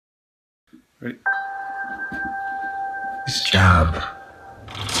Ready? This job.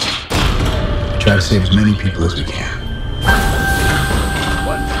 We try to save as many people as we can.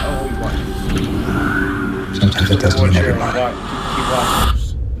 What? Oh, we watch. Sometimes it doesn't mean everybody. Keep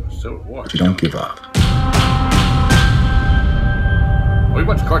watching. So what? But you don't give up. Are we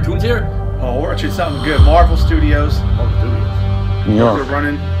watching cartoons here? Oh, we're watching something good. Marvel Studios. Marvel Studios. New York. We're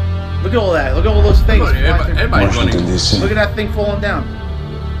running. Look at all that. Look at all those things. Everybody's running. DC. Look at that thing falling down.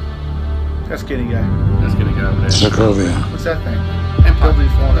 That skinny guy. That's gonna go over there. Sokovia. What's that thing? Empire.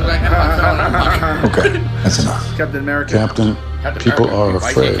 Building's falling Like down. Empire. Okay, that's enough. Captain America. Captain, Captain people America. are Why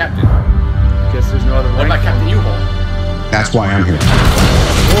is he afraid. Captain? Guess there's no other What rank. about Captain U-Haul? That's why I'm here. Oh,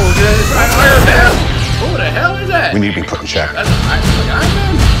 look at this Iron Man. Who the hell is that? We need to be put in check. That's like Iron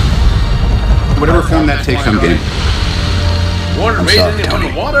Man. Whatever form that takes, I'm game. Water I'm raising sorry, it Tony.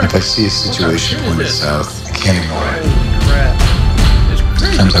 under water? If I see a situation going south, I can't ignore it. Crap. It's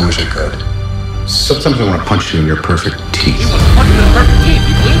crazy. Sometimes I wish I could. Sometimes I want to punch you in your perfect teeth. He wants to punch him in the perfect teeth.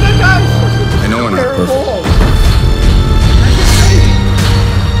 You believe that guy? I know we're not perfect.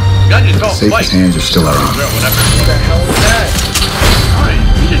 God just told Safest hands are still our own. Whatever. What the hell is that?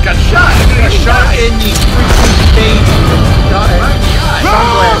 He just got shot. He Got shot in the freaking face. Right in the eye.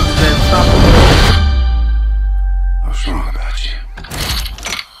 Sunglasses and stop the What's wrong about you?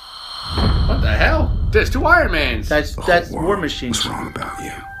 What the hell? There's two Iron Mans. That's War Machine. What's wrong about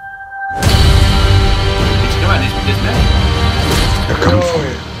you? Come on, this man. They're coming for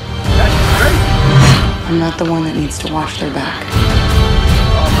you. That's great. I'm not the one that needs to watch their back.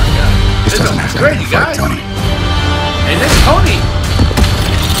 Oh my god. This doesn't have to great, be a you fight, guys. Tony. And this Tony.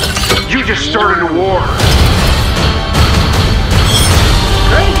 You just started a war.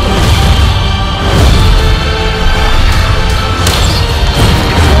 Great.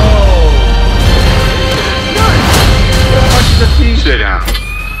 Sit down.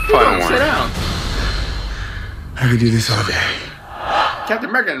 Final Sit one. down. I could do this all day. Captain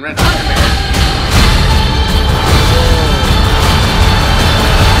America and Iron Man.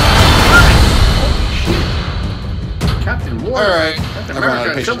 Captain War. All right. Captain I've run out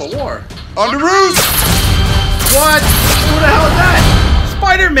America of and patience. Civil War. On the roof! What? Who the hell is that?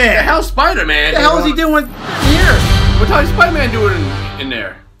 Spider-Man. The hell Spider-Man? What the hell is he doing here? What the hell is Spider-Man doing in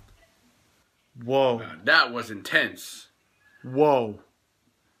there? Whoa. That was intense. Whoa.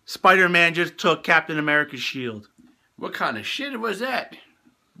 Spider-Man just took Captain America's shield. What kind of shit was that?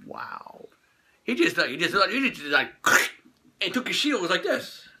 Wow. He just and took his shield. It was like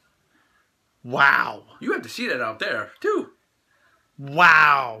this. Wow. You have to see that out there too.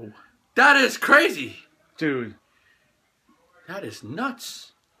 Wow. That is crazy. Dude, That is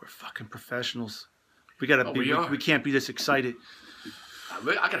nuts. we're fucking professionals. We gotta Oh, be. we are. We can't be this excited.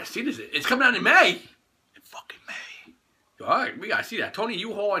 I gotta see this. It's coming out in May. In fucking May. All right, we gotta see that. Tony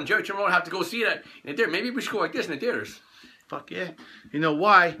U-Haul and JerryTravone have to go see that in the theater. Maybe we should go like this in the theaters. Fuck yeah. You know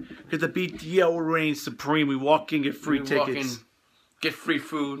why? Because the BTO reigns supreme. We walk in, get free We walk tickets. in, get free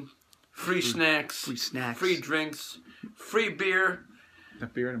food, free snacks, Free snacks. free drinks, free beer.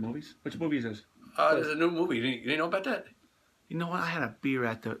 That beer in the movies? Which movie is this? There's a new movie. You didn't know about that? You know what? I had a beer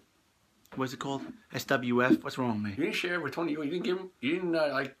at the. What's it called? SWF? What's wrong with me? You didn't share with Tony. You didn't give him. You didn't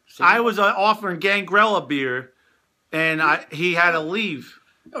say I was offering Gangrel a beer, and he had to leave.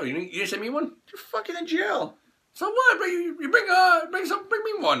 Oh, you didn't send me one. You're fucking in jail. So what? You bring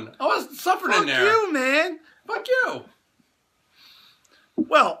me one. I was suffering Fuck in there. you, man. Fuck you.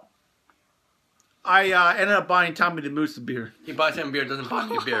 Well, I ended up buying Tommy the Moose a beer. He buys him beer, doesn't buy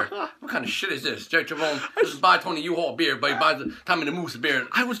me a beer. What kind of shit is this? JerryTravone doesn't buy Tony U-Haul beer, but he buys Tommy the Moose a beer.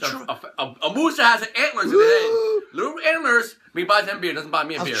 I was a moose that has antlers in his head. Little antlers, but he buys him beer, doesn't buy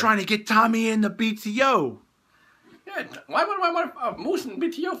me a I beer. was trying to get Tommy in the BTO. Yeah, why would I want a moose in the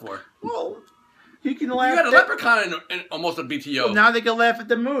BTO for? Well, he can You laugh. got a leprechaun in almost a BTO. Well, now they can laugh at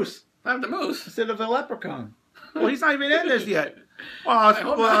the moose Not the moose. instead of the leprechaun. Well, he's not even in this yet. Well,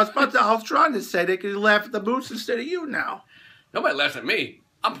 I was trying to say they could laugh at the moose instead of you now. Nobody laughs at me.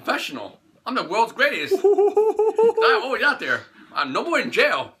 I'm professional. I'm the world's greatest. I'm always out there. I'm no more in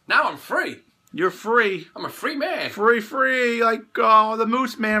jail. Now I'm free. You're free. I'm a free man. Free, like the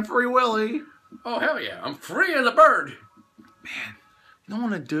Moose Man, Free Willy. Oh, hell yeah. I'm free as a bird. Man, you know what I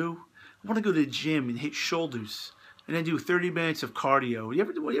want to do? I want to go to the gym and hit shoulders. And then do 30 minutes of cardio. You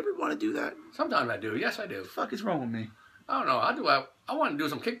ever want to do that? Sometimes I do. Yes, I do. What the fuck is wrong with me? I don't know. I want to do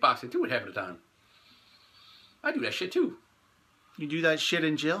some kickboxing too half of the time. I do that shit too. You do that shit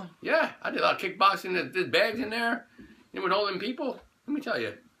in jail? Yeah, I did a lot of kickboxing. There's bags in there. And with all them people, let me tell you,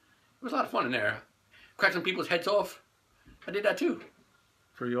 it was a lot of fun in there. Crack some people's heads off. I did that too.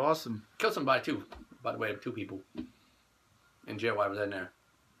 Pretty awesome. Killed somebody too. By the way, 2 people in jail while I was in there.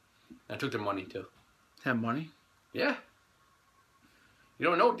 I took their money too. Have money? Yeah. You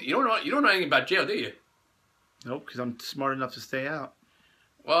don't know anything about jail, do you? Nope, because I'm smart enough to stay out.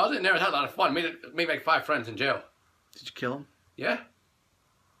 Well, I was in there. I had a lot of fun. Made like 5 friends in jail. Did you kill him? Yeah.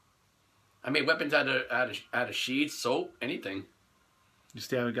 I made weapons out of sheets, soap, anything. You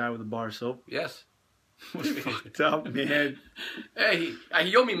stab a guy with a bar of soap? Yes. What's fucked up, man? Hey,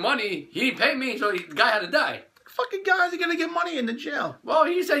 he owed me money. He didn't pay me, so the guy had to die. Fucking guys are gonna get money in the jail. Well,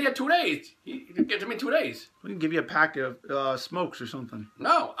 he said he had 2 days. He could get to me in 2 days. We can give you a pack of smokes or something.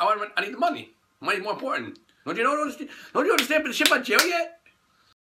 No, I need the money. Money's more important. Don't you understand the shit about jail yet?